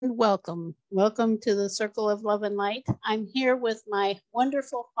Welcome. Welcome to the Circle of Love and Light. I'm here with my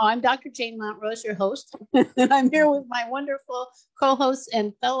I'm Dr. Jane Mountrose, your host, and I'm here with my wonderful co-hosts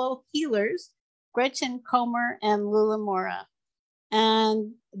and fellow healers, Gretchen Comer and Lula Mora.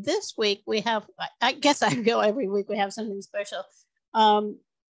 And this week we have, I guess I feel every week we have something special.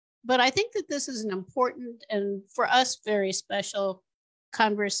 But I think that this is an important and for us very special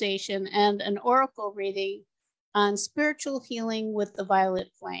conversation and an oracle reading on spiritual healing with the violet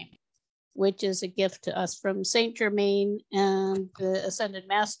flame, which is a gift to us from Saint Germain and the Ascended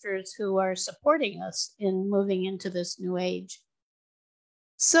Masters who are supporting us in moving into this new age.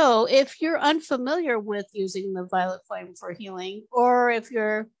 So if you're unfamiliar with using the violet flame for healing, or if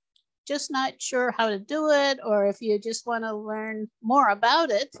you're just not sure how to do it, or if you just want to learn more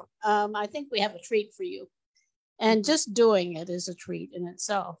about it, I think we have a treat for you. And just doing it is a treat in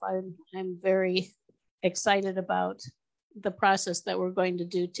itself. I'm very excited about the process that we're going to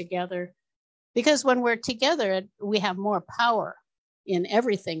do together, because when we're together, we have more power in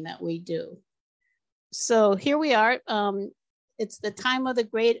everything that we do. So here we are. It's the time of the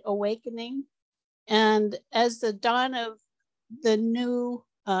Great Awakening, and as the dawn of the new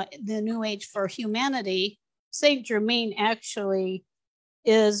age for humanity, Saint Germain actually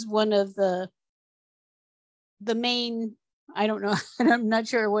is one of the main. I don't know. I'm not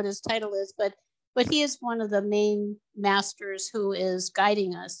sure what his title is, but he is one of the main masters who is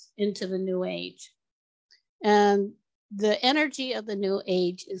guiding us into the new age. And the energy of the new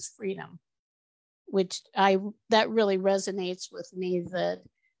age is freedom, which that really resonates with me, that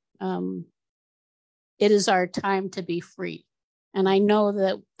it is our time to be free. And I know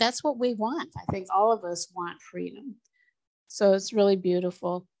that that's what we want. I think all of us want freedom. So it's really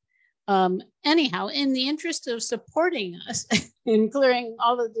beautiful. Anyhow, in the interest of supporting us in clearing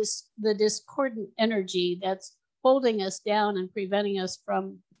all of the discordant energy that's holding us down and preventing us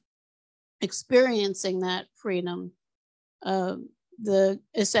from experiencing that freedom, the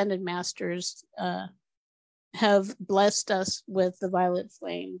Ascended Masters have blessed us with the violet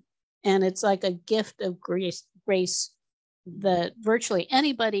flame. And it's like a gift of grace that virtually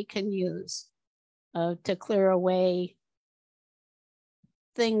anybody can use to clear away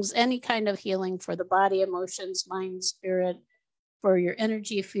things, any kind of healing for the body, emotions, mind, spirit, for your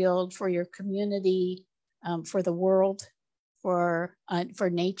energy field, for your community, for the world, for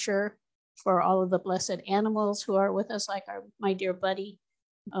nature, for all of the blessed animals who are with us, like my dear buddy.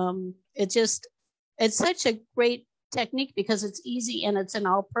 It's such a great technique because it's easy and it's an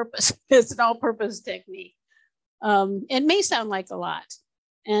all-purpose. It's an all-purpose technique. It may sound like a lot,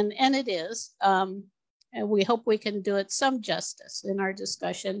 and it is. And we hope we can do it some justice in our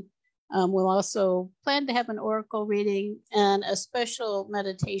discussion. We'll also plan to have an oracle reading and a special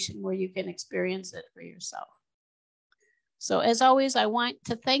meditation where you can experience it for yourself. So as always, I want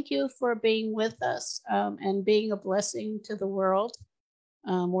to thank you for being with us and being a blessing to the world.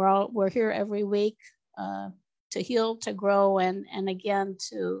 We're here every week to heal, to grow, and again,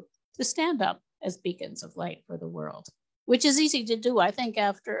 to stand up as beacons of light for the world, which is easy to do. I think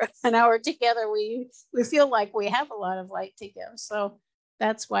after an hour together, we feel like we have a lot of light to give. So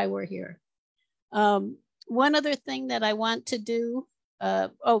that's why we're here. One other thing that I want to do,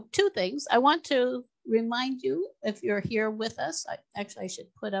 two things. I want to remind you, if you're here with us, I should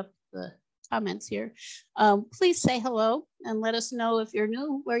put up the comments here. Please say hello and let us know if you're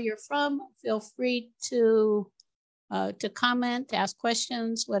new, where you're from. Feel free to comment, to ask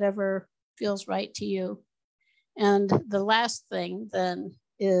questions, whatever feels right to you. And the last thing then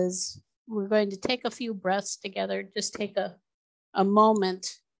is we're going to take a few breaths together, just take a moment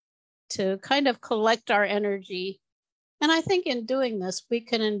to kind of collect our energy. And I think in doing this, we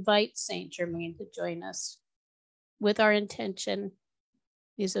can invite Saint Germain to join us with our intention.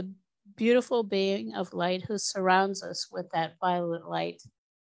 He's a beautiful being of light who surrounds us with that violet light.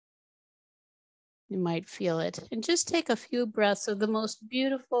 You might feel it. And just take a few breaths of the most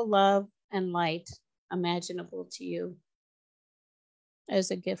beautiful love and light imaginable to you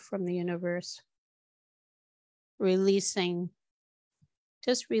as a gift from the universe.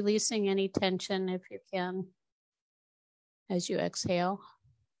 Just releasing any tension if you can as you exhale.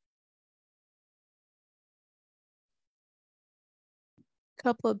 A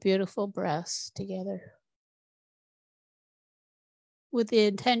couple of beautiful breaths together with the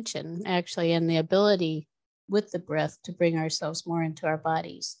intention, actually, and the ability with the breath to bring ourselves more into our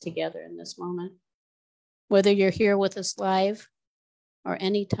bodies together in this moment. Whether you're here with us live or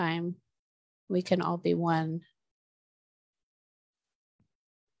anytime, we can all be one.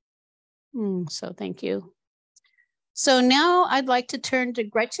 So thank you. So now I'd like to turn to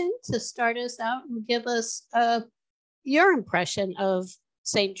Gretchen to start us out and give us your impression of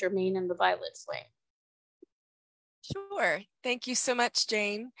Saint Germain and the violet flame. Sure. Thank you so much,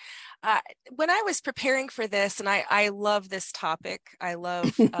 Jane. When I was preparing for this, and I love this topic, I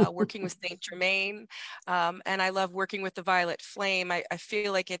love working with Saint Germain, and I love working with the violet flame. I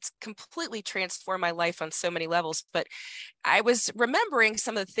feel like it's completely transformed my life on so many levels. But I was remembering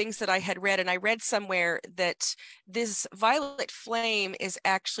some of the things that I had read, and I read somewhere that this violet flame is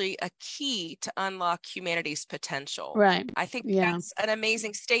actually a key to unlock humanity's potential. Right. I think that's an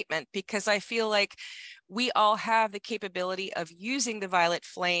amazing statement, because I feel like we all have the capability of using the violet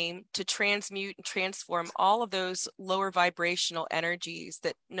flame to transmute and transform all of those lower vibrational energies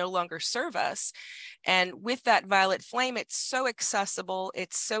that no longer serve us. And with that violet flame, it's so accessible,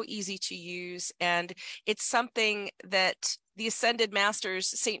 it's so easy to use, and it's something that the Ascended Masters,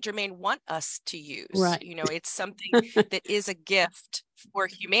 Saint Germain, want us to use. Right. You know, it's something that is a gift for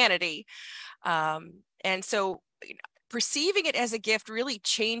humanity. And so perceiving it as a gift really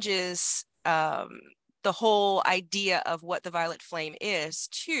changes the whole idea of what the violet flame is,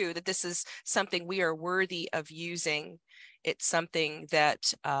 too, that this is something we are worthy of using. It's something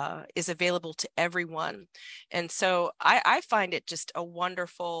that is available to everyone. And so I find it just a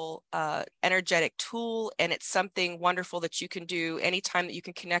wonderful energetic tool, and it's something wonderful that you can do anytime that you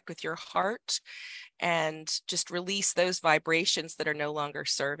can connect with your heart and just release those vibrations that are no longer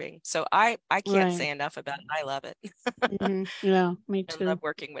serving. So I can't say enough about it. I love it. Yeah, me too. I love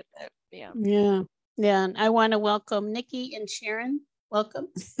working with it. Yeah. Yeah. Yeah. And I want to welcome Nikki and Sharon. Welcome.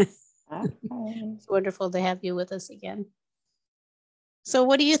 It's wonderful to have you with us again. So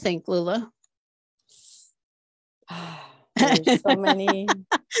what do you think, Lula? There's so many.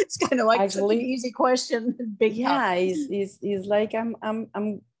 It's kind of like such an easy question. Big topic. It's like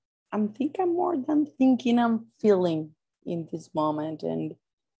I'm thinking more than thinking, I'm feeling in this moment. And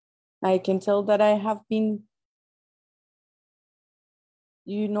I can tell that I have been,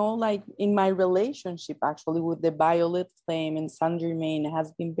 you know, like in my relationship actually with the violet flame and Saint Germain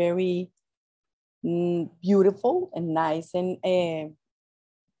has been very beautiful and nice. And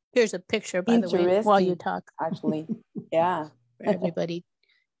here's a picture, by the way, while you talk. Actually, yeah. For everybody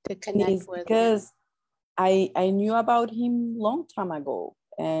to connect with. Because I knew about him long time ago.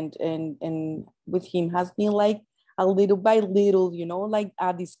 And with him has been like a little by little, you know, like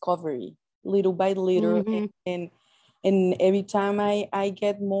a discovery, little by little. Mm-hmm. And every time I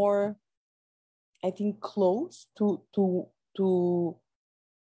get more, I think, close to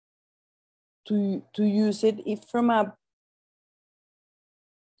use it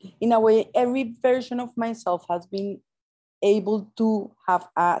in a way, every version of myself has been able to have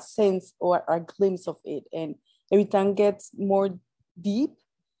a sense or a glimpse of it. And every time gets more deep,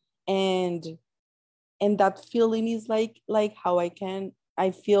 and that feeling is like how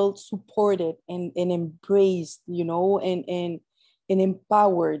I feel supported and embraced, you know, and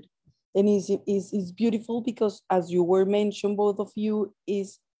empowered. And is beautiful because, as you were mentioned, both of you,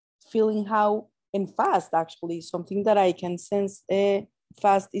 is feeling how, and fast actually, something that I can sense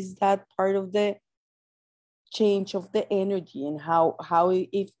fast is that part of the change of the energy, and how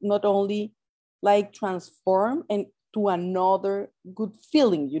it not only like transform and to another good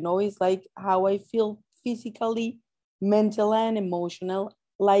feeling, you know, it's like how I feel physically, mentally, and emotional,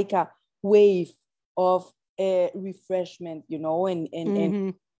 like a wave of refreshment, you know, and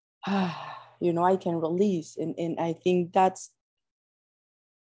you know, I can release, and I think that's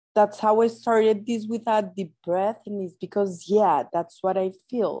how I started this with a deep breath. And it's because, yeah, that's what I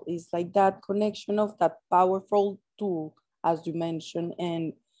feel. It's like that connection of that powerful tool, as you mentioned,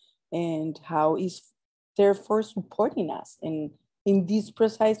 and how it's therefore supporting us. And in this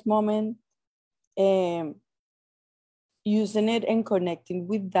precise moment, using it and connecting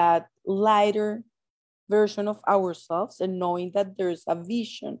with that lighter version of ourselves, and knowing that there's a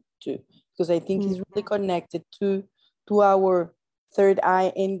vision too, because I think it's really connected to our third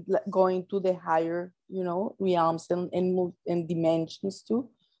eye and going to the higher, you know, realms and dimensions too.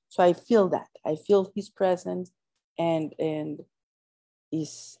 So I feel that. I feel his presence, and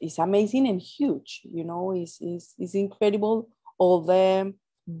is amazing and huge, you know, is incredible. All the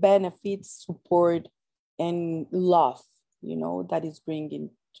benefits, support, and love, you know, that is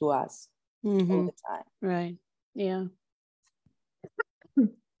bringing to us all the time. Right. Yeah.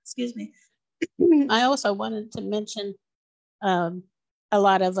 Excuse me. I also wanted to mention, a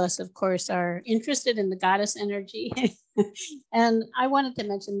lot of us, of course, are interested in the goddess energy. And I wanted to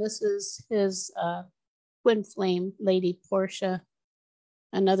mention, this is his twin flame, Lady Portia,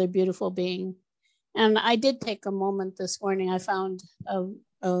 another beautiful being. And I did take a moment this morning. I found a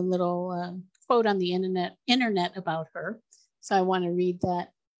little quote on the internet about her. So I want to read that.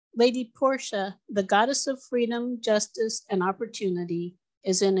 Lady Portia, the goddess of freedom, justice, and opportunity,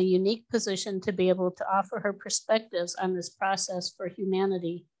 is in a unique position to be able to offer her perspectives on this process for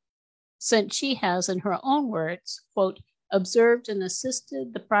humanity, since she has, in her own words, quote, observed and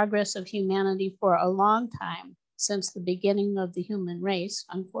assisted the progress of humanity for a long time, since the beginning of the human race,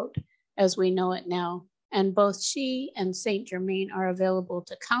 unquote, as we know it now. And both she and Saint Germain are available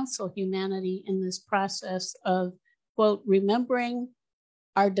to counsel humanity in this process of, quote, remembering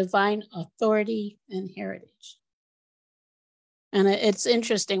our divine authority and heritage. And it's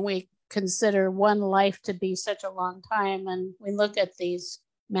interesting, we consider one life to be such a long time, and we look at these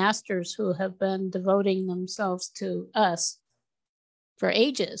masters who have been devoting themselves to us for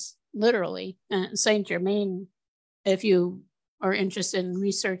ages, literally. Saint Germain, if you are interested in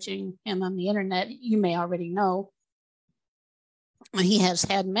researching him on the internet, you may already know he has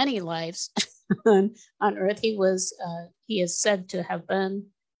had many lives on earth. He is said to have been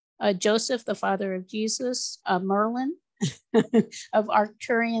Joseph, the father of Jesus, Merlin of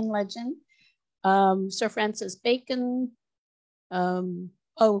Arcturian legend, Sir Francis Bacon,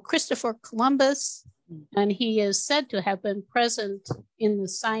 Christopher Columbus, and he is said to have been present in the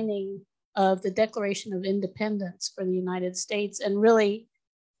signing of the Declaration of Independence for the United States, and really,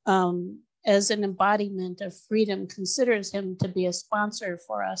 as an embodiment of freedom, considers him to be a sponsor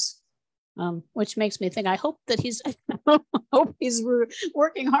for us, which makes me think, I hope he's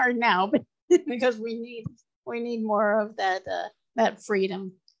working hard now, because we need more of that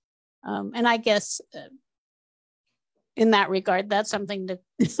freedom. And I guess in that regard, that's something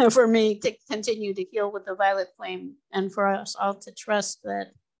for me to continue to heal with the violet flame, and for us all to trust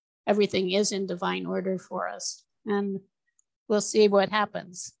that everything is in divine order for us. And we'll see what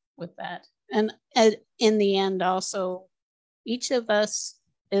happens with that. And in the end, also, each of us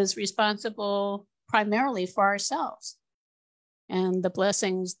is responsible primarily for ourselves and the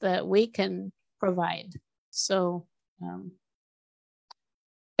blessings that we can provide. So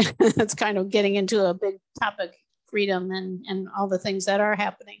it's kind of getting into a big topic, freedom and all the things that are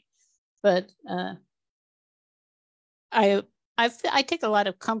happening. But I take a lot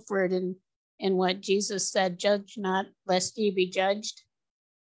of comfort in what Jesus said, judge not lest ye be judged.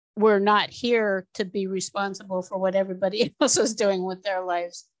 We're not here to be responsible for what everybody else is doing with their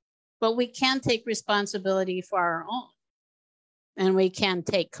lives, but we can take responsibility for our own, and we can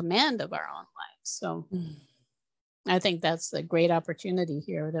take command of our own lives. So I think that's the great opportunity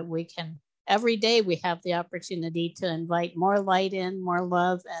here, that we can, every day we have the opportunity to invite more light in, more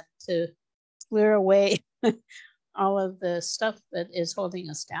love, and to clear away all of the stuff that is holding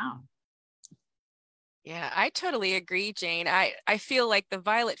us down. Yeah, I totally agree, Jane. I feel like the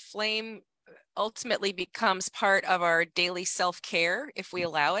violet flame ultimately becomes part of our daily self-care if we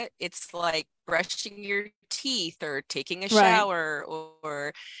allow it. It's like brushing your teeth or taking a shower,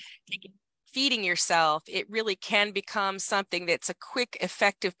 or feeding yourself. It really can become something that's a quick,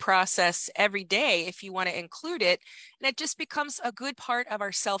 effective process every day if you want to include it. And it just becomes a good part of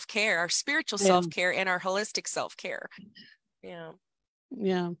our self-care, our spiritual self-care, and our holistic self-care. Yeah,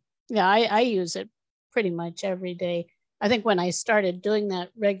 I use it pretty much every day. I think when I started doing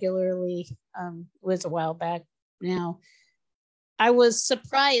that regularly, was a while back now, I was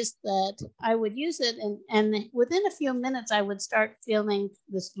surprised that I would use it, and within a few minutes I would start feeling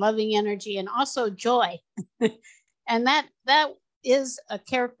this loving energy and also joy. And that is a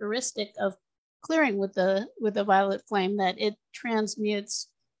characteristic of clearing with the violet flame, that it transmutes,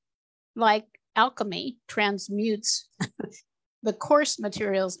 like alchemy transmutes the coarse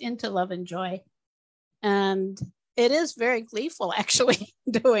materials into love and joy. And it is very gleeful, actually,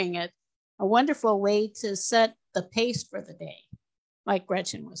 doing it. A wonderful way to set the pace for the day, like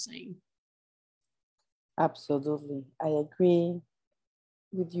Gretchen was saying. Absolutely. I agree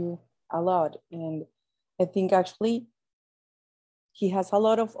with you a lot. And I think actually he has a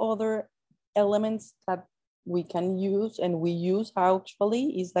lot of other elements that we can use, and we use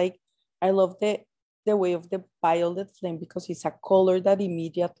actually. Is like, I love the way of the violet flame, because it's a color that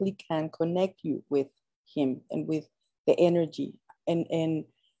immediately can connect you with him and with the energy. And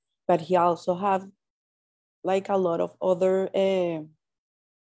but he also have like a lot of other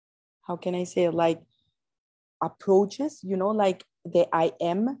how can I say it, like approaches, like the I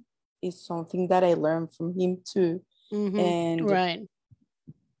am is something that I learned from him too. And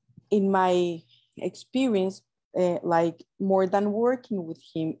in my experience, like more than working with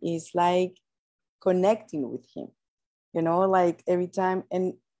him is like connecting with him, like every time.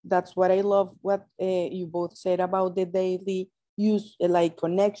 And that's what I love, what you both said about the daily use, like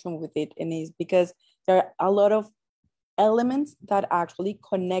connection with it. And it's because there are a lot of elements that actually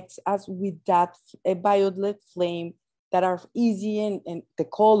connects us with that violet flame that are easy, and the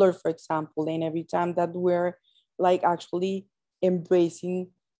color, for example. And every time that we're like actually embracing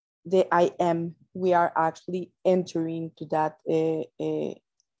the I am, we are actually entering to that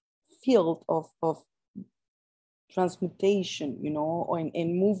field of transmutation, you know,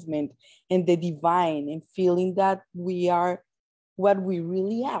 and movement and the divine, and feeling that we are what we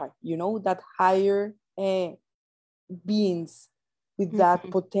really are, you know, that higher beings with that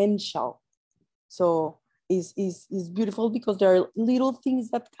potential. So is beautiful, because there are little things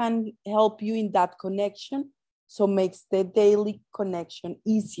that can help you in that connection, so makes the daily connection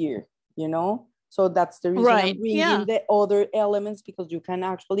easier, you know. So that's the reason I'm bringing the other elements, because you can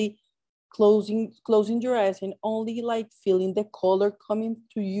actually closing your eyes and only like feeling the color coming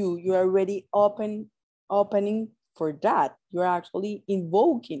to you, you're already opening for that. You're actually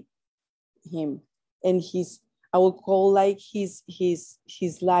invoking him and his, I would call like his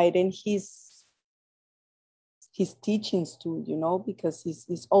light and his teachings too, you know, because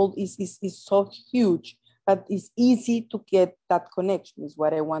it's so huge, but it's easy to get that connection, is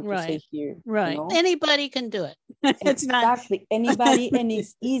what I want to say here. Right. You know? Anybody can do it. It's exactly not... anybody, and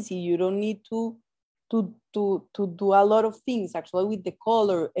it's easy. You don't need to do a lot of things. Actually, with the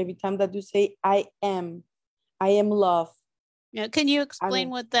color, every time that you say I am love. Yeah. Can you explain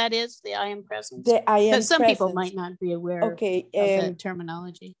what that is? The I am presence. The I am presence. Because some presence. people might not be aware of that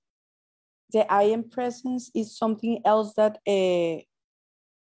terminology. The I am presence is something else that I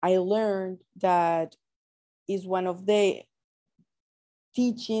learned, that is one of the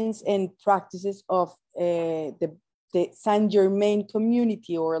teachings and practices of the Saint Germain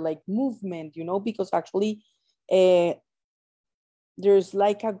community, or like movement, you know, because actually there's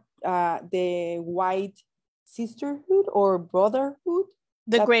like the white sisterhood or brotherhood.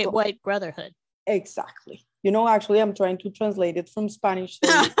 The Great White Brotherhood. Exactly. You know, actually, I'm trying to translate it from Spanish.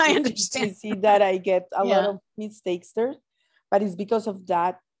 So I understand. You see that I get a lot of mistakes there, but it's because of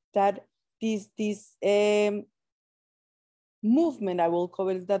that this movement, I will call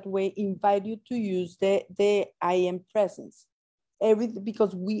it that way, invite you to use the I am presence.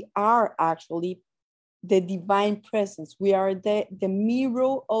 Because we are actually the divine presence. We are the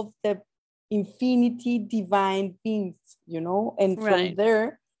mirror of the infinity divine beings, you know, and from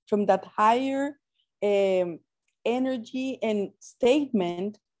there, from that higher energy and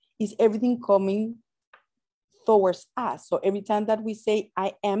statement, is everything coming towards us. So every time that we say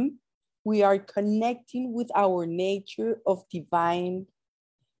I am, we are connecting with our nature of the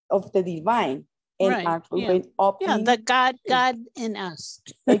divine, and actually opening the God in us.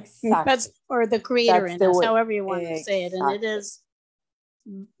 Exactly. Or the creator in us, however you want to say it. And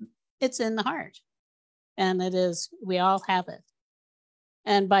it's in the heart, and it is, we all have it.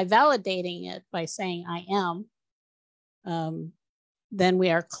 And by validating it, by saying I am, then we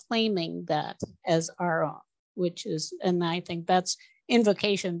are claiming that as our own, which is, and I think that's,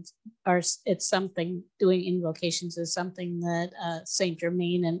 invocations are, it's something, doing invocations is something that Saint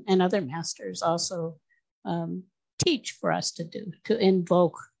Germain and other masters also teach for us to do, to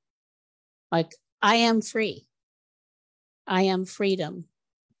invoke, like, I am free, I am freedom,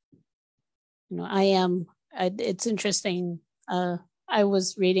 you know, I am. It's interesting. I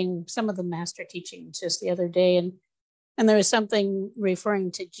was reading some of the master teachings just the other day, and there was something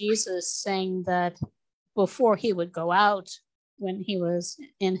referring to Jesus saying that before he would go out, when he was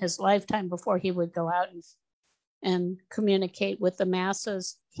in his lifetime, before he would go out and communicate with the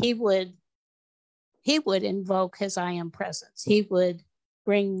masses, he would invoke his I am presence. He would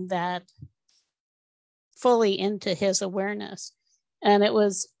bring that fully into his awareness. And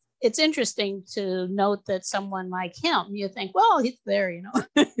it's interesting to note that someone like him, you think, well, he's there, you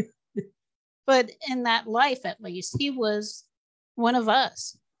know. But in that life, at least, he was one of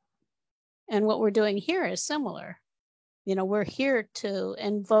us. And what we're doing here is similar. You know, we're here to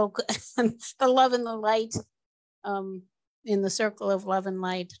invoke the love and the light, in the circle of love and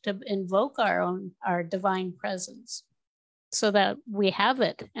light, to invoke our divine presence, so that we have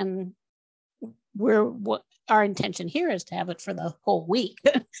it. And our intention here is to have it for the whole week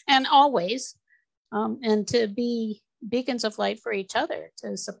and always, and to be beacons of light for each other,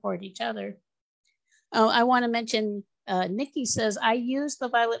 to support each other. I want to mention, Nikki says, I use the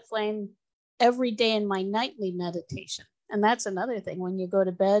violet flame every day in my nightly meditation. And that's another thing. When you go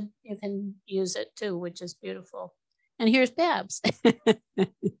to bed, you can use it too, which is beautiful. And here's Babs.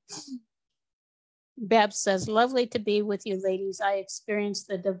 Babs says, lovely to be with you, ladies. I experience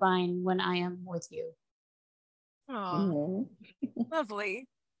the divine when I am with you. Oh, lovely.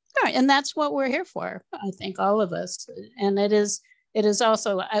 All right, and that's what we're here for, I think, all of us. And it is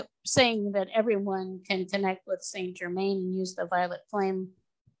also saying that everyone can connect with Saint Germain and use the violet flame.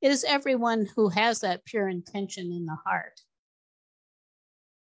 It is everyone who has that pure intention in the heart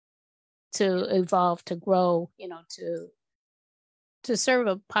to evolve, to grow, you know, to serve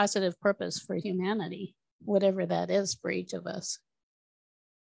a positive purpose for humanity, whatever that is for each of us.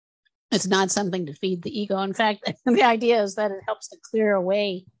 It's not something to feed the ego. In fact, the idea is that it helps to clear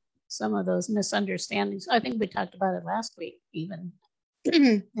away some of those misunderstandings. I think we talked about it last week, even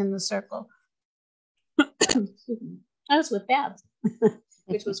in the circle. I was with Babs,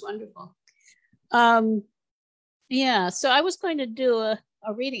 which was wonderful. Yeah, so I was going to do a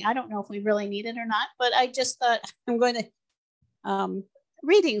reading. I don't know if we really need it or not, but I just thought I'm going to,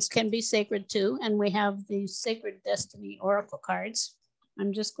 readings can be sacred too. And we have the Sacred Destiny Oracle cards.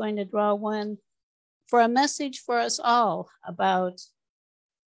 I'm just going to draw one for a message for us all about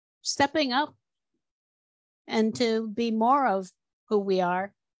stepping up and to be more of who we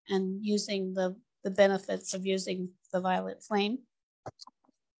are and using the benefits of using the violet flame.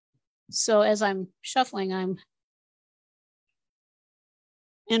 So as I'm shuffling, I'm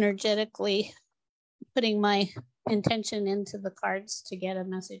energetically putting my intention into the cards to get a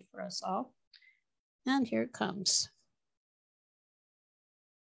message for us all. And here it comes.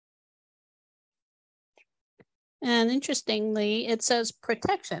 And interestingly, it says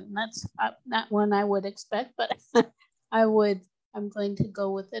protection. That's not one I would expect, but I'm going to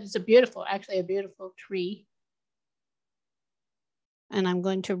go with it. It's actually a beautiful tree. And I'm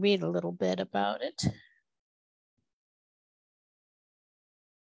going to read a little bit about it.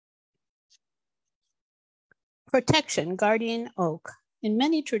 Protection, guardian oak. In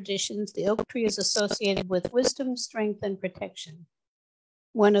many traditions, the oak tree is associated with wisdom, strength, and protection.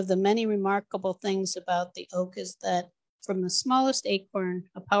 One of the many remarkable things about the oak is that from the smallest acorn,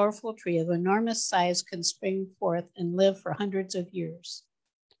 a powerful tree of enormous size can spring forth and live for hundreds of years.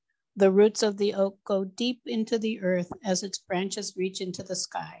 The roots of the oak go deep into the earth as its branches reach into the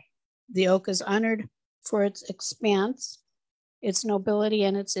sky. The oak is honored for its expanse, its nobility,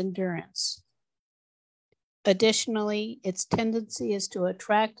 and its endurance. Additionally, its tendency is to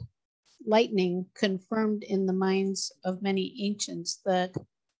attract lightning, confirmed in the minds of many ancients that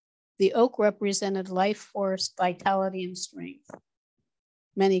the oak represented life force, vitality, and strength.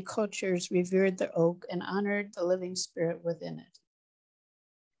 Many cultures revered the oak and honored the living spirit within it.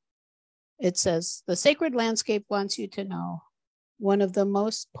 It says, the sacred landscape wants you to know one of the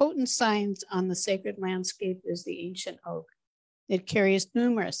most potent signs on the sacred landscape is the ancient oak. It carries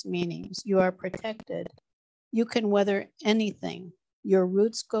numerous meanings. You are protected. You can weather anything. Your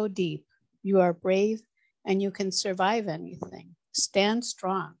roots go deep. You are brave and you can survive anything. Stand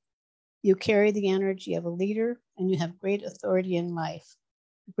strong. You carry the energy of a leader and you have great authority in life.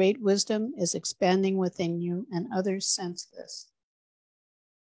 Great wisdom is expanding within you and others sense this.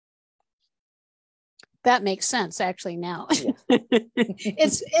 That makes sense actually now. Yeah.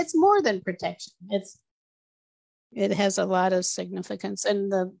 It's more than protection. It has a lot of significance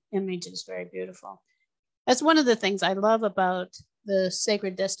and the image is very beautiful. That's one of the things I love about the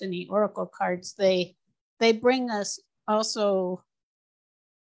Sacred Destiny Oracle cards. They bring us also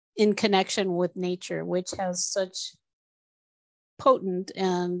in connection with nature, which has such potent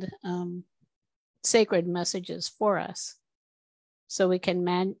and sacred messages for us. So we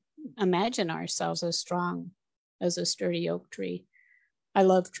can imagine ourselves as strong as a sturdy oak tree. I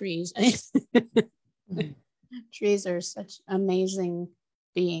love trees. Trees are such amazing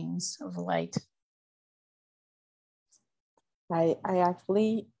beings of light. I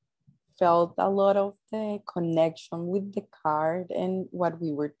actually felt a lot of the connection with the card and what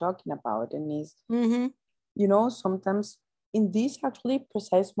we were talking about. And is, you know, sometimes in these actually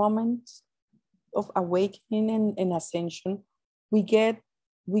precise moments of awakening and ascension, we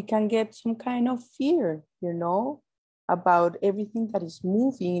can get some kind of fear, you know, about everything that is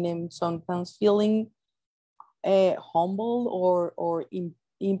moving and sometimes feeling humble or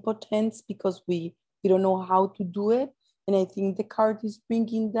impotence because we don't know how to do it. And I think the card is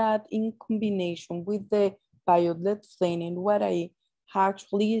bringing that in combination with the violet flame. And what I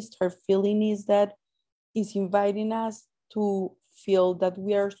actually start feeling is that it's inviting us to feel that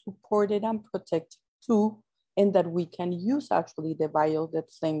we are supported and protected too, and that we can use actually the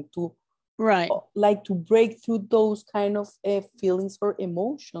violet flame to like to break through those kind of feelings or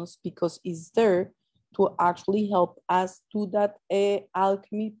emotions, because it's there to actually help us do that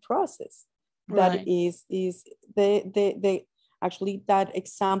alchemy process. That is the actually that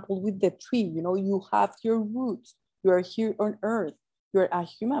example with the tree. You know, you have your roots, you are here on earth, you're a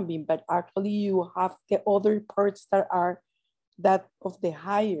human being, but actually you have the other parts that are that of the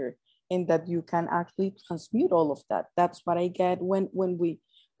higher, and that you can actually transmute all of that. That's what I get when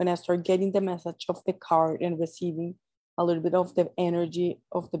I start getting the message of the card and receiving a little bit of the energy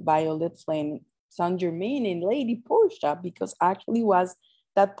of the violet flame, Saint Germain and Lady Portia, because actually was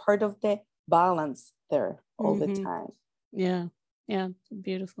that part of the balance there all the time. Yeah. Yeah,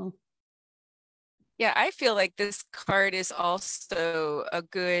 beautiful. Yeah, I feel like this card is also a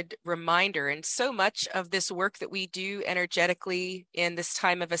good reminder. And so much of this work that we do energetically in this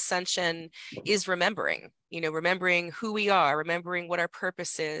time of ascension is remembering, remembering who we are, remembering what our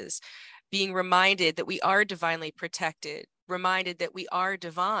purpose is, being reminded that we are divinely protected, reminded that we are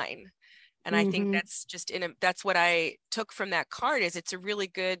divine. And I think that's just that's what I took from that card, is it's a really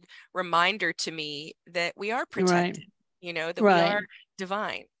good reminder to me that we are protected, that we are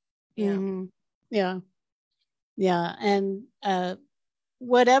divine. Yeah. Yeah. Yeah. And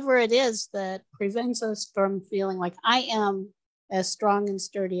whatever it is that prevents us from feeling like I am as strong and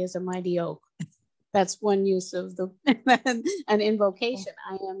sturdy as a mighty oak. That's one use of the an invocation.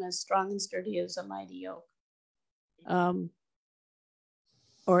 I am as strong and sturdy as a mighty oak.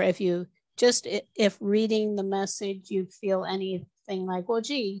 Or if reading the message, you feel anything like, well,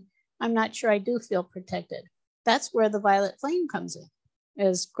 gee, I'm not sure I do feel protected. That's where the violet flame comes in.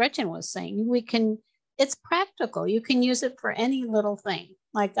 As Gretchen was saying, it's practical. You can use it for any little thing.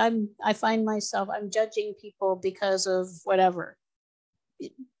 Like I find myself, I'm judging people because of whatever.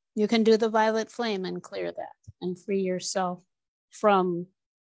 You can do the violet flame and clear that and free yourself from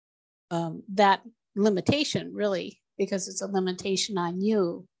that limitation, really, because it's a limitation on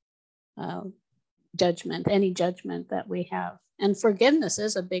you. Any judgment that we have. And forgiveness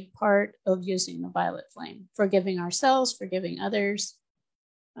is a big part of using the violet flame, forgiving ourselves, forgiving others.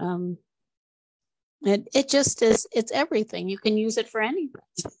 It just is, it's everything. You can use it for anything.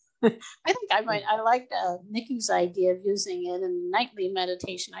 I think I liked Nikki's idea of using it in nightly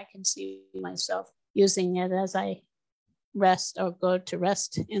meditation. I can see myself using it as I rest or go to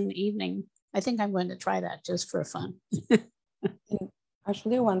rest in the evening. I think I'm going to try that just for fun.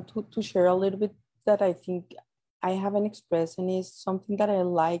 Actually, I want to share a little bit that I think I haven't expressed, and is something that I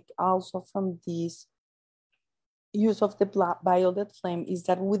like also from this use of the violet flame, is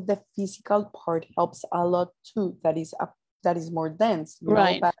that with the physical part helps a lot too. That is more dense,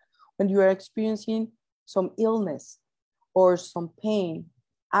 right? But when you are experiencing some illness or some pain,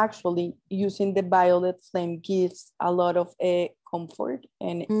 actually using the violet flame gives a lot of comfort,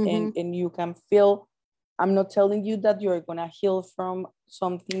 and you can feel. I'm not telling you that you're gonna heal from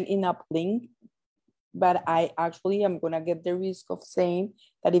something in a blink, but I actually am gonna get the risk of saying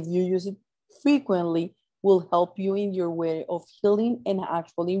that if you use it frequently, will help you in your way of healing and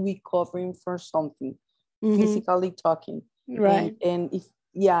actually recovering from something, physically talking. Right. And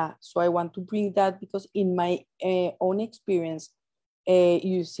so I want to bring that because in my own experience,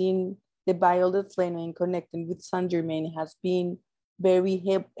 using the violet flame and connecting with Saint Germain has been very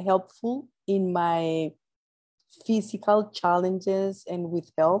helpful in my physical challenges and with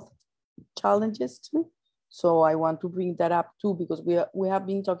health challenges too. So I want to bring that up too, because we have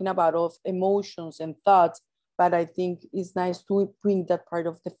been talking about of emotions and thoughts, but I think it's nice to bring that part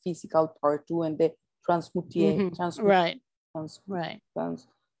of the physical part too, and the transmutation.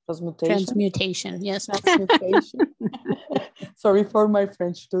 Transmutation, yes. Transmutation. Sorry for my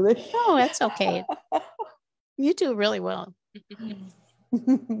French today. Oh, that's okay. You do really well.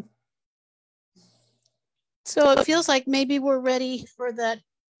 So it feels like maybe we're ready for that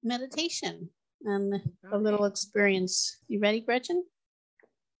meditation and a little experience. You ready, Gretchen?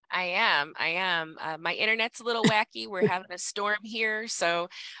 I am. My internet's a little wacky. We're having a storm here. So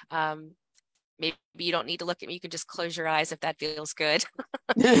maybe you don't need to look at me. You can just close your eyes if that feels good.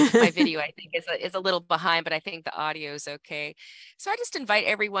 My video, I think, is a little behind, but I think the audio is okay. So I just invite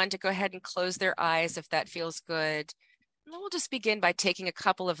everyone to go ahead and close their eyes if that feels good. And we'll just begin by taking a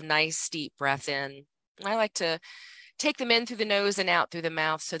couple of nice deep breaths in. I like to take them in through the nose and out through the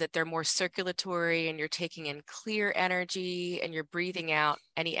mouth so that they're more circulatory and you're taking in clear energy and you're breathing out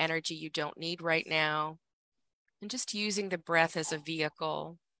any energy you don't need right now. And just using the breath as a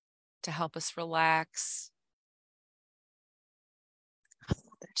vehicle to help us relax.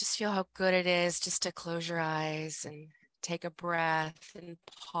 Just feel how good it is just to close your eyes and take a breath and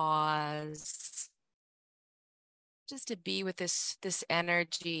pause. Just to be with this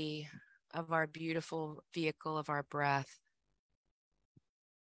energy of our beautiful vehicle of our breath.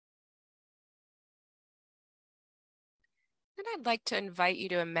 And I'd like to invite you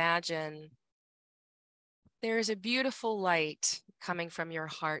to imagine there is a beautiful light coming from your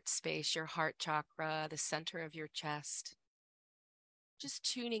heart space, your heart chakra, the center of your chest. Just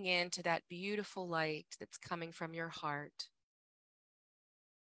tuning in to that beautiful light that's coming from your heart.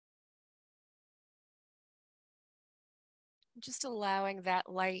 Just allowing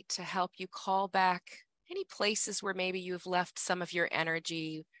that light to help you call back any places where maybe you've left some of your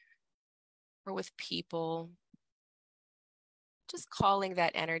energy or with people. Just calling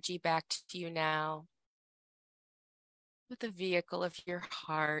that energy back to you now. with the vehicle of your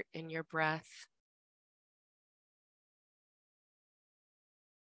heart and your breath.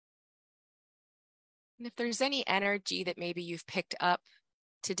 And if there's any energy that maybe you've picked up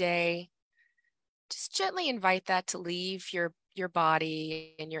today, just gently invite that to leave your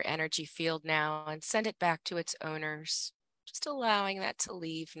body and your energy field now and send it back to its owners. Just allowing that to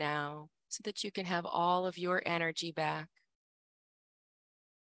leave now so that you can have all of your energy back.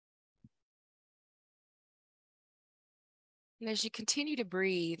 And as you continue to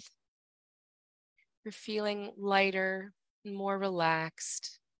breathe, you're feeling lighter and more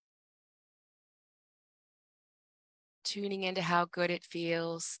relaxed, tuning into how good it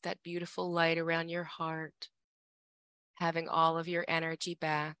feels, that beautiful light around your heart, having all of your energy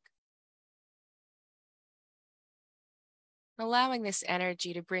back. Allowing this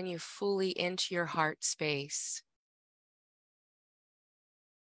energy to bring you fully into your heart space.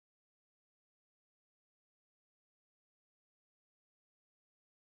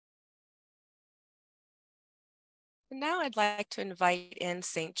 And now I'd like to invite in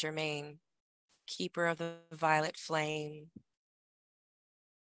Saint Germain, keeper of the violet flame.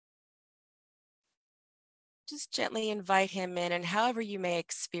 Just gently invite him in, and however you may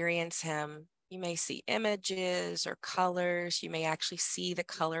experience him, you may see images or colors, you may actually see the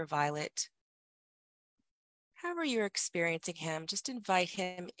color violet. However you're experiencing him, just invite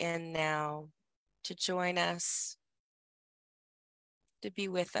him in now to join us, to be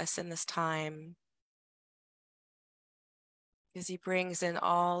with us in this time, as he brings in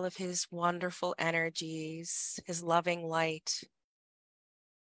all of his wonderful energies, his loving light.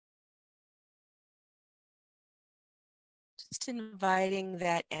 Just inviting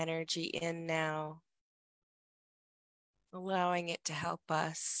that energy in now, allowing it to help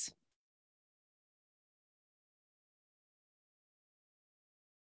us.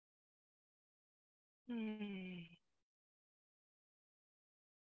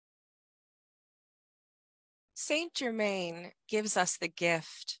 Saint Germain gives us the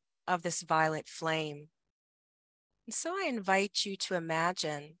gift of this violet flame. And so I invite you to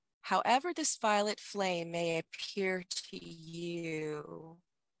imagine, however this violet flame may appear to you,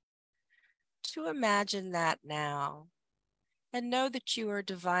 to imagine that now and know that you are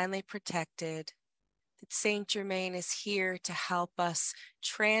divinely protected, that Saint Germain is here to help us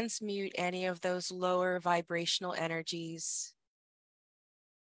transmute any of those lower vibrational energies.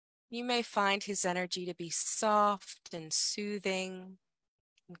 You may find his energy to be soft and soothing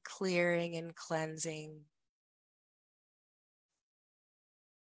and clearing and cleansing.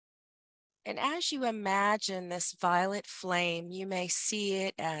 And as you imagine this violet flame, you may see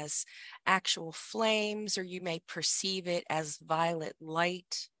it as actual flames, or you may perceive it as violet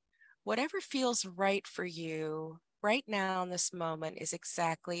light. Whatever feels right for you right now in this moment is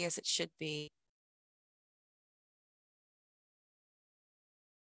exactly as it should be.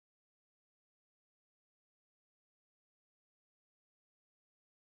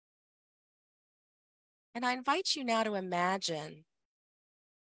 And I invite you now to imagine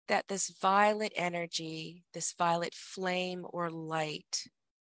that this violet energy, this violet flame or light,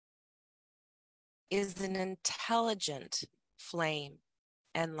 is an intelligent flame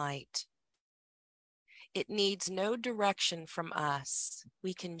and light. It needs no direction from us.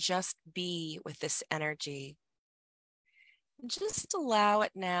 We can just be with this energy. And just allow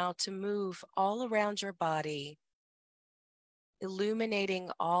it now to move all around your body, illuminating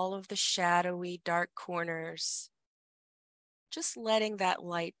all of the shadowy, dark corners. Just letting that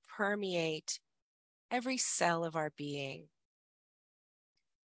light permeate every cell of our being.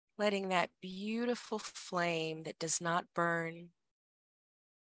 Letting that beautiful flame that does not burn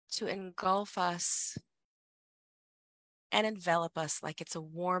to engulf us and envelop us like it's a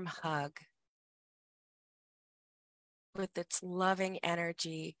warm hug, with its loving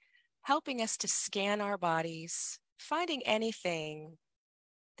energy, helping us to scan our bodies, finding anything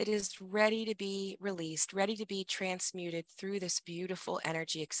that is ready to be released, ready to be transmuted through this beautiful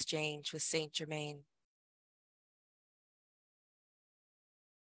energy exchange with Saint Germain.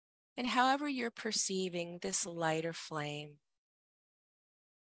 And however you're perceiving this lighter flame,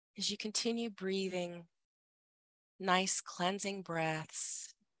 as you continue breathing nice cleansing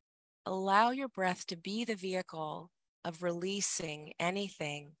breaths, allow your breath to be the vehicle of releasing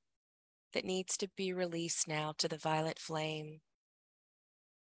anything that needs to be released now to the violet flame.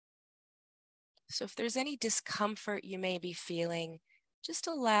 So if there's any discomfort you may be feeling, just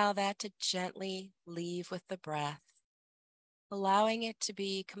allow that to gently leave with the breath, allowing it to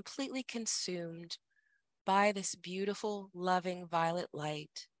be completely consumed by this beautiful, loving violet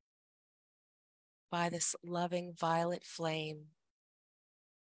light, by this loving violet flame.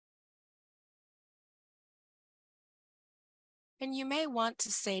 And you may want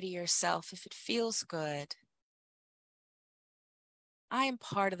to say to yourself, if it feels good, I am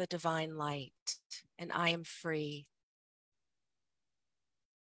part of the divine light and I am free.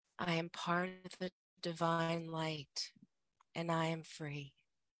 I am part of the divine light and I am free.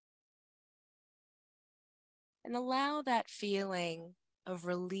 And allow that feeling of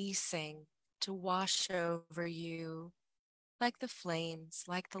releasing to wash over you like the flames,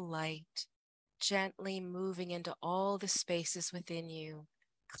 like the light, gently moving into all the spaces within you,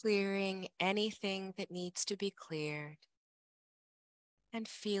 clearing anything that needs to be cleared, and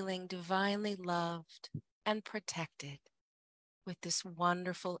feeling divinely loved and protected with this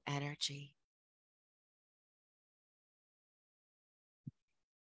wonderful energy.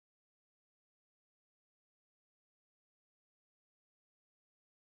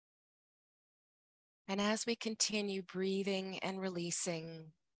 And as we continue breathing and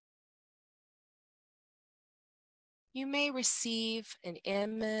releasing, you may receive an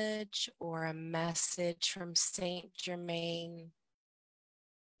image or a message from Saint Germain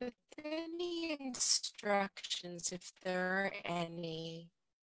with any instructions, if there are any.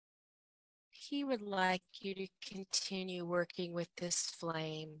 He would like you to continue working with this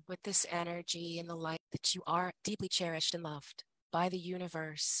flame, with this energy and the light, that you are deeply cherished and loved by the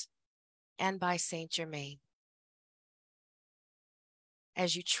universe and by Saint Germain.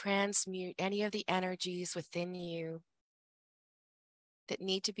 As you transmute any of the energies within you that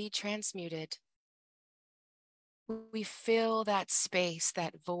need to be transmuted, we fill that space,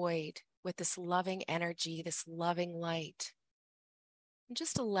 that void, with this loving energy, this loving light. And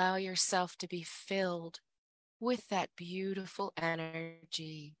just allow yourself to be filled with that beautiful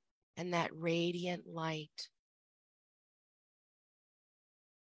energy and that radiant light.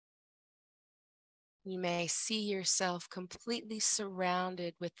 You may see yourself completely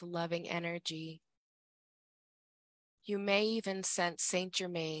surrounded with the loving energy. You may even sense Saint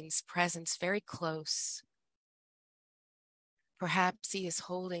Germain's presence very close. Perhaps he is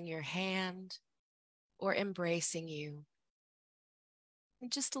holding your hand or embracing you.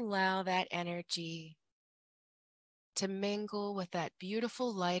 And just allow that energy to mingle with that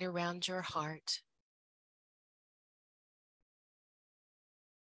beautiful light around your heart.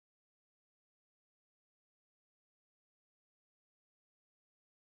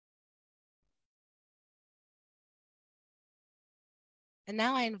 And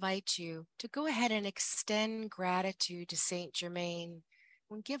now I invite you to go ahead and extend gratitude to Saint Germain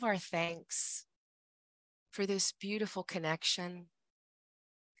and give our thanks for this beautiful connection,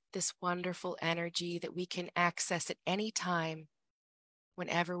 this wonderful energy that we can access at any time,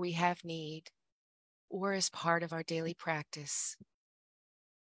 whenever we have need, or as part of our daily practice.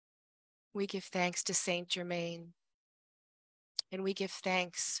 We give thanks to Saint Germain, and we give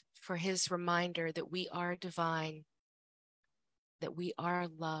thanks for his reminder that we are divine, that we are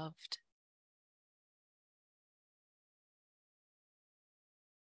loved.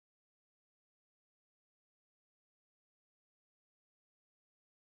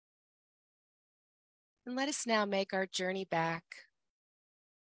 And let us now make our journey back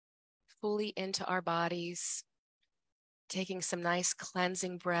fully into our bodies, taking some nice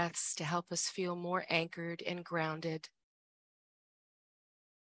cleansing breaths to help us feel more anchored and grounded.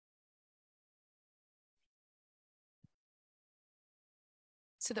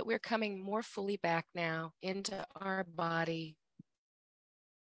 So that we're coming more fully back now into our body,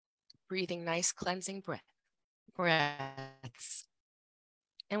 breathing nice cleansing breaths.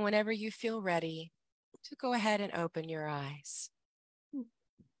 And whenever you feel ready, to go ahead and open your eyes.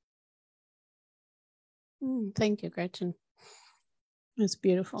 Thank you, Gretchen. It's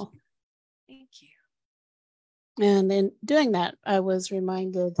beautiful. Thank you. And in doing that, I was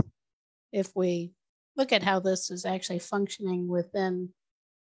reminded, if we look at how this is actually functioning within,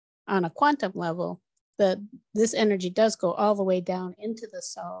 on a quantum level, that this energy does go all the way down into the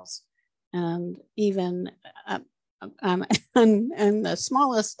cells. And even and the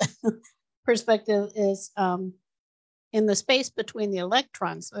smallest perspective is in the space between the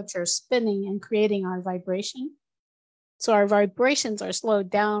electrons, which are spinning and creating our vibration. So our vibrations are slowed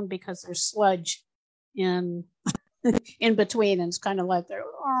down because there's sludge in between, and it's kind of like they're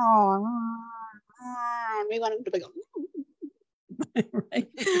we want them to go right.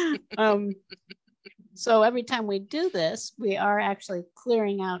 So every time we do this, we are actually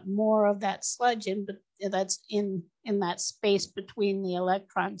clearing out more of that sludge that's in that space between the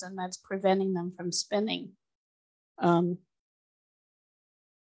electrons, and that's preventing them from spinning. I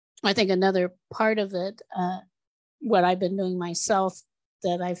think another part of it, what I've been doing myself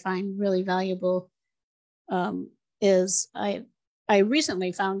that I find really valuable, is I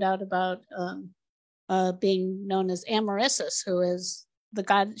recently found out about being known as Amaryssus, who is the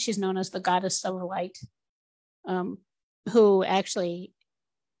god. She's known as the goddess of light, who actually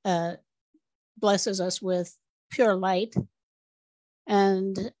blesses us with pure light.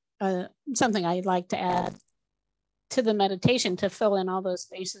 And something I'd like to add to the meditation to fill in all those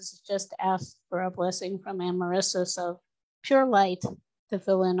spaces is just ask for a blessing from Amaryssus of pure light to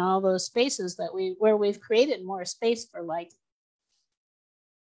fill in all those spaces that where we've created more space for light,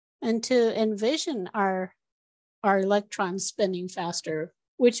 and to envision our electrons spinning faster,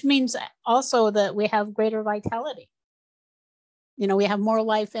 which means also that we have greater vitality. We have more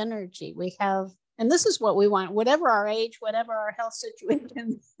life energy. We have, and this is what we want, whatever our age, whatever our health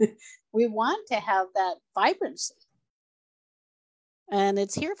situation, we want to have that vibrancy. And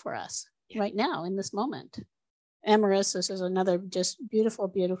it's here for us right now in this moment. Amaryssus is another just beautiful,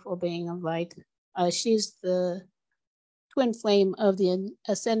 beautiful being of light. She's the twin flame of the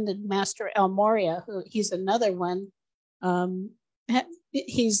ascended master El Moria, who he's another one.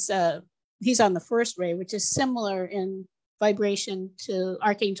 He's on the first ray, which is similar in vibration to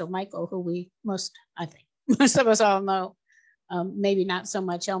Archangel Michael, who most of us all know. Maybe not so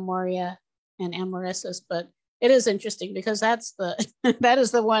much El Moria and Amaryssus, but it is interesting because that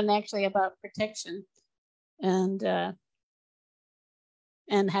is the one actually about protection and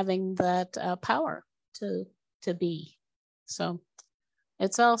having that power to be. So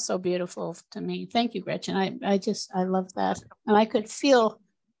it's all so beautiful to me. Thank you, Gretchen. I love that. And I could feel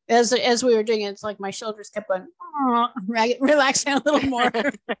as we were doing it, it's like my shoulders kept going, relaxing a little more.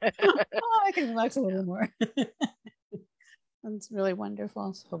 I can relax a little more. That's really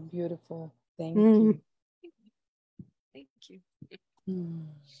wonderful. So beautiful. Thank you. Thank you.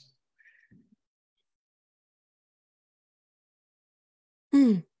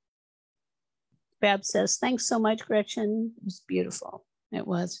 Bab says, thanks so much, Gretchen. It was beautiful. It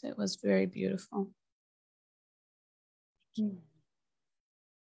was very beautiful. And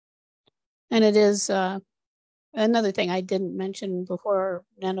it is another thing I didn't mention before,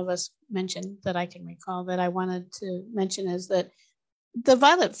 none of us mentioned that I can recall that I wanted to mention is that the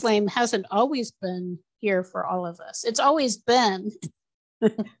violet flame hasn't always been here for all of us. It's always been,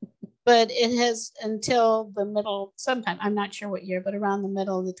 but it has until the middle, sometime, I'm not sure what year, but around the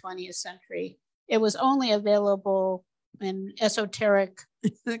middle of the 20th century, it was only available in esoteric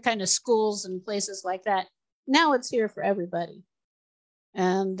kind of schools and places like that. Now it's here for everybody.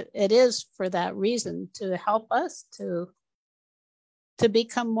 And it is for that reason to help us to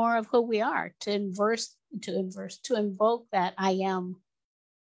become more of who we are, to invoke that I am,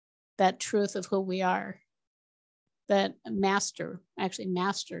 that truth of who we are, that master,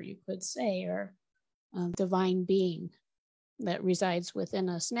 you could say, or divine being that resides within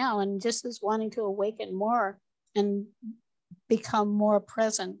us now, and just is wanting to awaken more and become more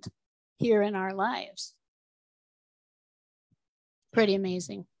present here in our lives. Pretty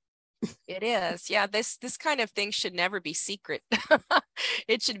amazing. It is. Yeah, this kind of thing should never be secret.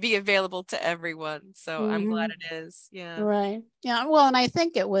 It should be available to everyone. So I'm glad it is. Yeah. Right. Yeah. Well, and I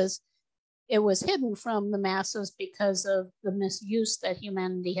think it was hidden from the masses because of the misuse that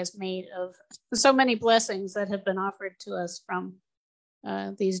humanity has made of so many blessings that have been offered to us from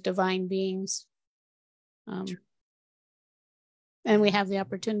these divine beings. And we have the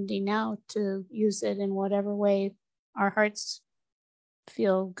opportunity now to use it in whatever way our hearts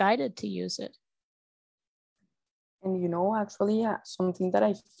feel guided to use it. And actually, something that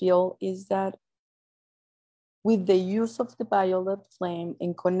I feel is that with the use of the violet flame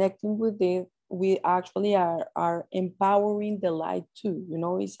and connecting with it, we actually are empowering the light too.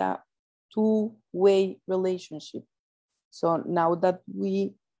 It's a two-way relationship. So now that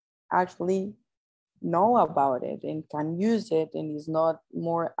we actually know about it and can use it and is not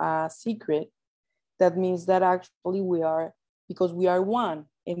more a secret, that means that actually we are, because we are one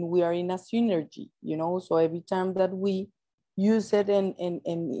and we are in a synergy, so every time that we use it and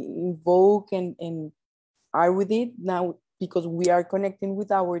invoke and are with it now, because we are connecting with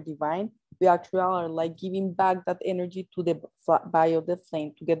our divine, we actually are like giving back that energy to the violet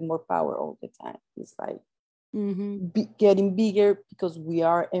flame to get more power all the time. It's like getting bigger because we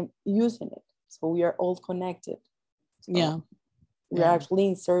are using it. So we are all connected. So we're actually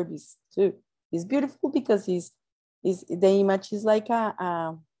in service too. It's beautiful because the image is like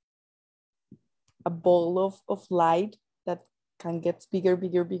a ball of light that can get bigger,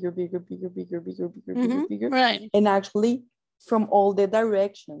 right, and actually from all the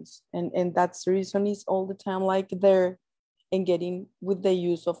directions, and that's the reason is all the time like there and getting with the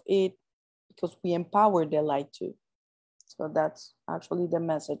use of it, because we empower the light too. So that's actually the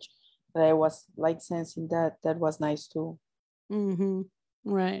message that I was like sensing that was nice too.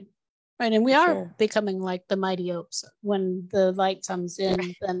 Right. Right. And we are Sure. becoming like the mighty oaks. When the light comes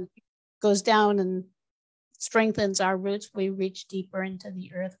in, then goes down and strengthens our roots. We reach deeper into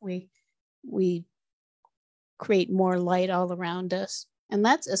the earth. We create more light all around us. And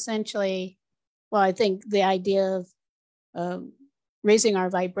that's essentially, well, I think the idea of raising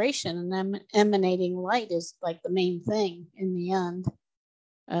our vibration and then emanating light is like the main thing in the end.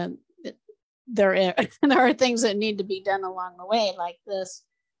 There are things that need to be done along the way like this.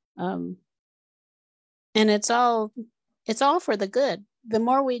 And it's all for the good. The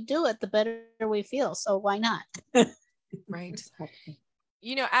more we do it, the better we feel. So why not? Right.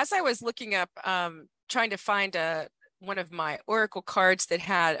 You know, as I was looking up, trying to find one of my oracle cards that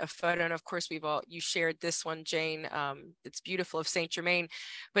had a photo, and of course you shared this one, Jane. It's beautiful, of Saint Germain.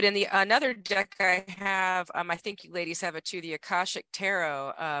 But in the another deck I have, I think you ladies have it too, the Akashic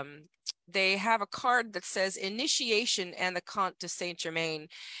Tarot. They have a card that says Initiation and the Comte de Saint Germain.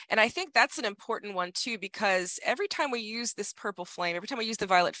 And I think that's an important one too, because every time we use this purple flame, every time we use the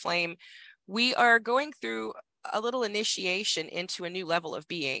violet flame, we are going through a little initiation into a new level of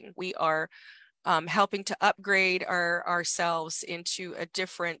being. We are helping to upgrade ourselves into a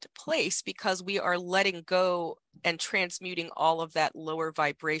different place because we are letting go and transmuting all of that lower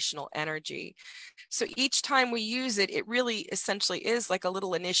vibrational energy. So each time we use it, it really essentially is like a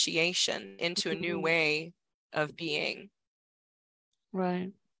little initiation into a new way of being.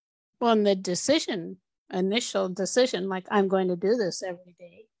 Right. Well, and the initial decision, like I'm going to do this every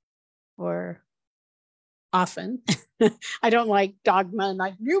day or often. I don't like dogma and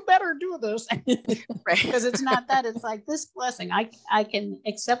like, you better do this. Right. Because it's not that. It's like this blessing. I can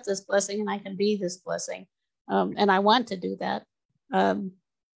accept this blessing and I can be this blessing. And I want to do that.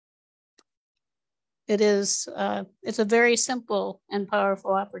 It's a very simple and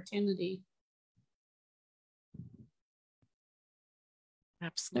powerful opportunity.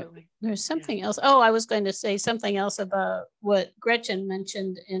 Absolutely. There's something else. Oh, I was going to say something else about what Gretchen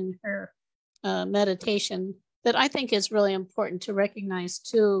mentioned in her meditation that I think is really important to recognize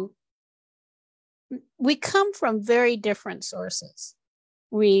too. We come from very different sources.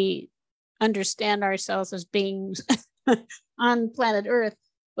 We understand ourselves as beings on planet Earth,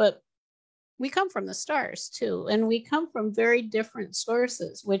 but we come from the stars too, and we come from very different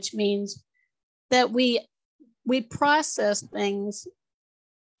sources, which means that we process things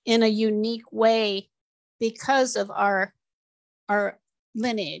in a unique way because of our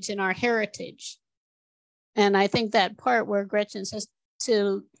lineage and our heritage. And I think that part where Gretchen says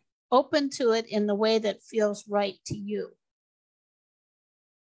to open to it in the way that feels right to you,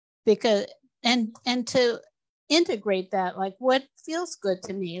 because and to integrate that, like what feels good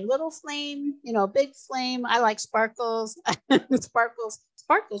to me. A little flame, big flame. I like sparkles.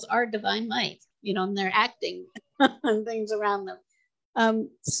 Sparkles are divine light, and they're acting on things around them.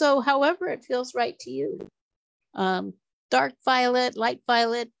 So however it feels right to you, dark violet, light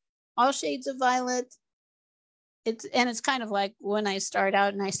violet, all shades of violet. It's kind of like when I start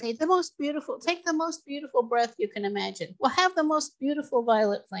out and I say take the most beautiful breath you can imagine. Well, have the most beautiful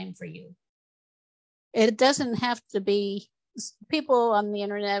violet flame for you. It doesn't have to be people on the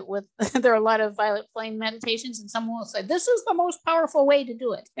internet with, there are a lot of violet flame meditations and someone will say, this is the most powerful way to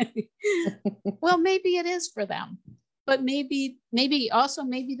do it. Well, maybe it is for them, but maybe they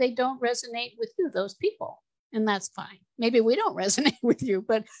don't resonate with you, those people, and that's fine. Maybe we don't resonate with you,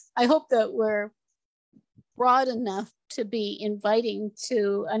 but I hope that we're broad enough to be inviting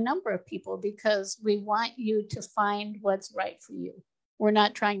to a number of people because we want you to find what's right for you. We're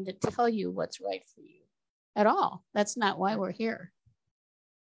not trying to tell you what's right for you at all. That's not why we're here.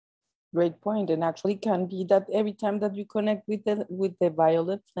 Great point. And actually can be that every time that you connect with the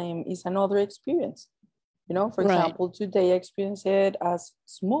violet flame is another experience. For example, today I experienced it as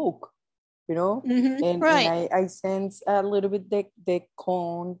smoke, and I sense a little bit the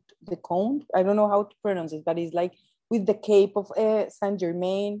cone, I don't know how to pronounce it, but it's like with the cape of Saint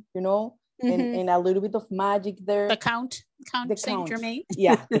Germain, and a little bit of magic there. The Count Saint Germain.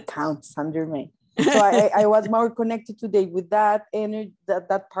 Yeah, the Count Saint Germain. So I was more connected today with that energy,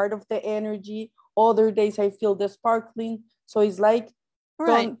 that part of the energy. Other days I feel the sparkling. So it's like,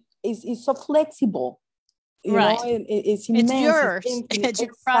 it's so flexible. It's immense. It's yours. It's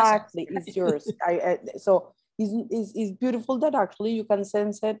exactly. It's yours. So it's beautiful that actually you can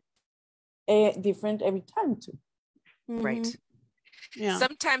sense it different every time too. Right.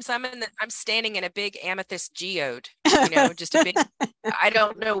 Sometimes I'm standing in a big amethyst geode, just a big, I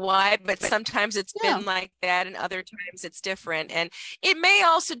don't know why, but sometimes it's been like that and other times it's different. And it may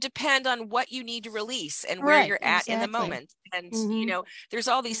also depend on what you need to release and where you're at in the moment. And, there's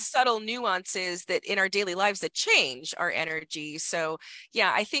all these subtle nuances that in our daily lives that change our energy. So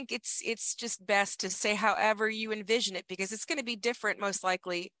yeah, I think it's just best to say however you envision it, because it's going to be different most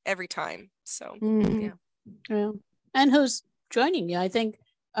likely every time. So yeah. And who's joining you? I think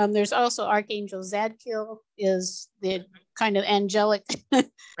there's also Archangel Zadkiel is the kind of angelic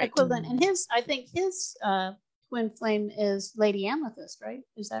equivalent, and I think his twin flame is Lady Amethyst, right?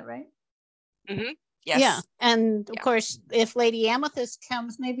 Is that right? Mm-hmm. Yes. Yeah, and of course, if Lady Amethyst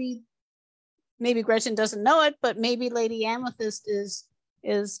comes, maybe Gretchen doesn't know it, but maybe Lady Amethyst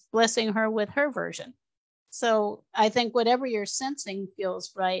is blessing her with her version. So I think whatever you're sensing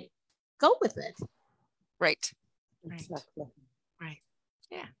feels right, go with it. Right. Exactly. Right.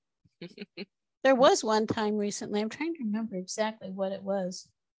 Yeah. There was one time recently, I'm trying to remember exactly what it was.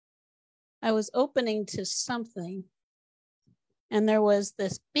 I was opening to something, and there was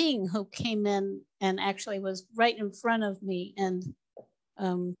this being who came in and actually was right in front of me and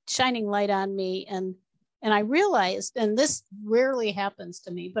shining light on me. And I realized, and this rarely happens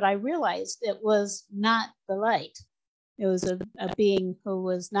to me, but I realized it was not the light. It was a being who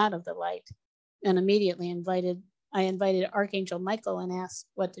was not of the light, and immediately I invited Archangel Michael and asked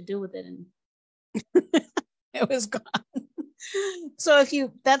what to do with it, and it was gone. So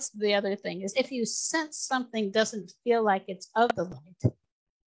that's the other thing, is if you sense something doesn't feel like it's of the light,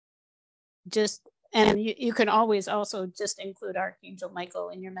 and you can always also just include Archangel Michael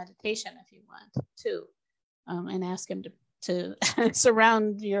in your meditation if you want to, and ask him to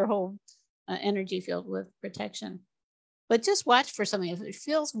surround your whole energy field with protection. But just watch for something. If it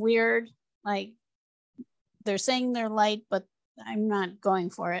feels weird, like they're saying they're light, but I'm not going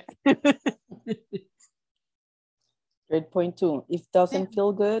for it. Great point too. If it doesn't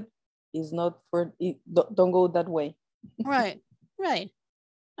feel good, it's not for it. Don't go that way. Right.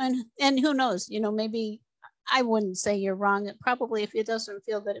 And who knows? Maybe I wouldn't say you're wrong. It probably, if it doesn't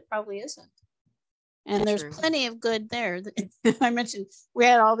feel good, it probably isn't. And there's plenty of good there. I mentioned we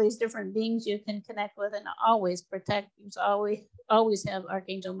had all these different beings you can connect with, and always protect. You always have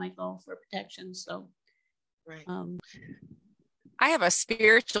Archangel Michael for protection. So, right. I have a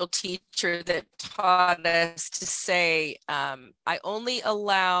spiritual teacher that taught us to say, I only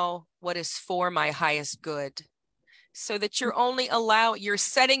allow what is for my highest good. So that you're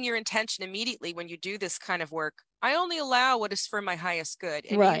setting your intention immediately when you do this kind of work. I only allow what is for my highest good.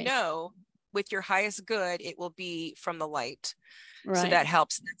 And with your highest good, it will be from the light. Right. So that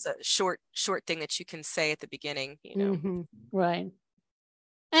helps. That's a short thing that you can say at the beginning, Mm-hmm. Right.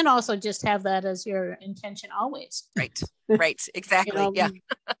 And also just have that as your intention always. Right. Exactly. Yeah.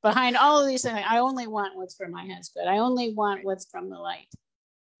 Behind all of these things, I only want what's for my highest good. I only want what's from the light.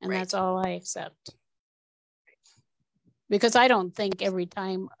 And that's all I accept. Because I don't think every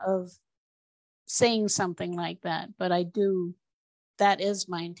time of saying something like that, but I do, that is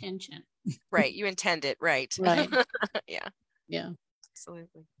my intention. Right. You intend it. Right. Right. Yeah.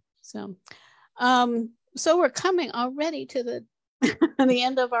 Absolutely. So we're coming already to the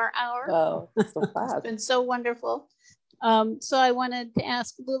end of our hour. Oh, so fast. It's been so wonderful. So I wanted to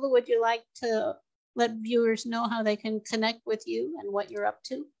ask Lula, would you like to let viewers know how they can connect with you and what you're up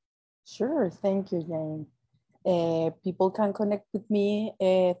to? Sure. Thank you, Jane. People can connect with me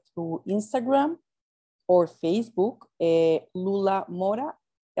through Instagram or Facebook, Lula Mora,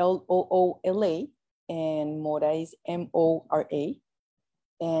 Loola, and Mora is Mora.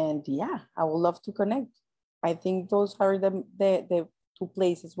 And yeah, I would love to connect. I think those are the two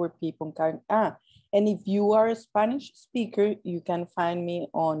places where people can. And if you are a Spanish speaker, you can find me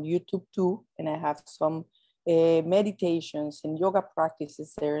on YouTube too. And I have some meditations and yoga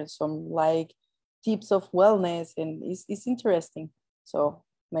practices there, and some tips of wellness, and it's interesting. So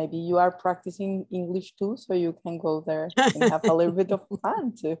maybe you are practicing English too, so you can go there and have a little bit of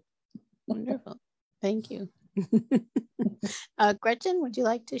fun too. Wonderful. Thank you. Gretchen, would you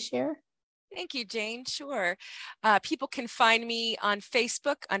like to share? Thank you, Jane. Sure. People can find me on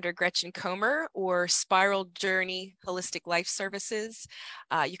Facebook under Gretchen Comer or Spiral Journey Holistic Life Services.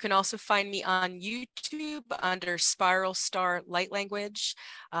 You can also find me on YouTube under Spiral Star Light Language.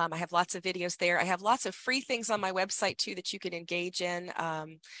 I have lots of videos there. I have lots of free things on my website too that you can engage in.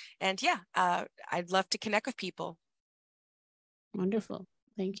 And yeah, I'd love to connect with people. Wonderful.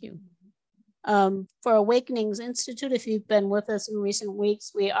 Thank you. For Awakenings Institute, if you've been with us in recent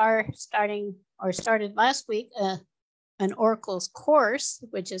weeks, we are started last week, an Oracles course,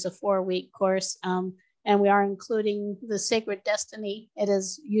 which is a 4-week course. And we are including the Sacred Destiny. It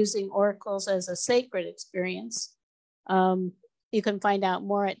is using oracles as a sacred experience. You can find out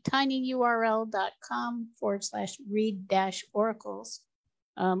more at tinyurl.com/read-oracles.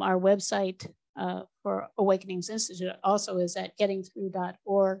 Our website for Awakenings Institute also is at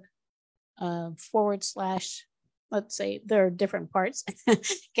gettingthrough.org / let's say there are different parts,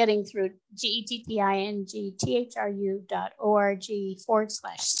 getting through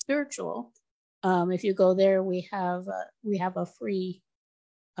gettingthrough.org/spiritual. If you go there, we have a free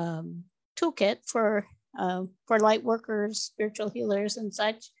toolkit for light workers, spiritual healers, and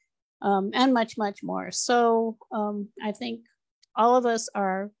such, and much, much more. So I think all of us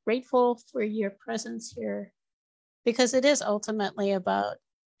are grateful for your presence here, because it is ultimately about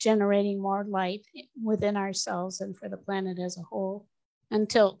generating more light within ourselves and for the planet as a whole.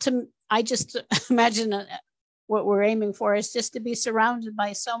 I just imagine what we're aiming for is just to be surrounded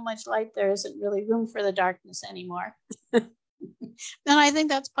by so much light there isn't really room for the darkness anymore. And I think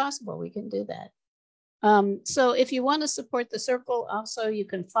that's possible. We can do that. So if you want to support the circle, also you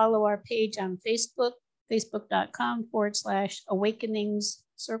can follow our page on Facebook, facebook.com/awakenings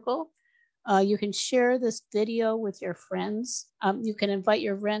circle. You can share this video with your friends. You can invite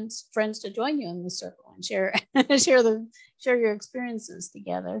your friends to join you in the circle and share your experiences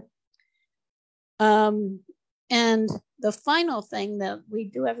together. And the final thing that we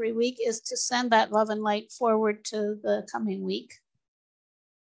do every week is to send that love and light forward to the coming week,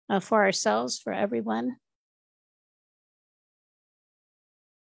 for ourselves, for everyone.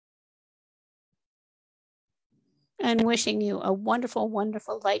 And wishing you a wonderful,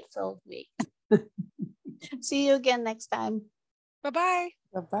 wonderful light-filled week. See you again next time. Bye-bye.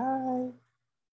 Bye-bye.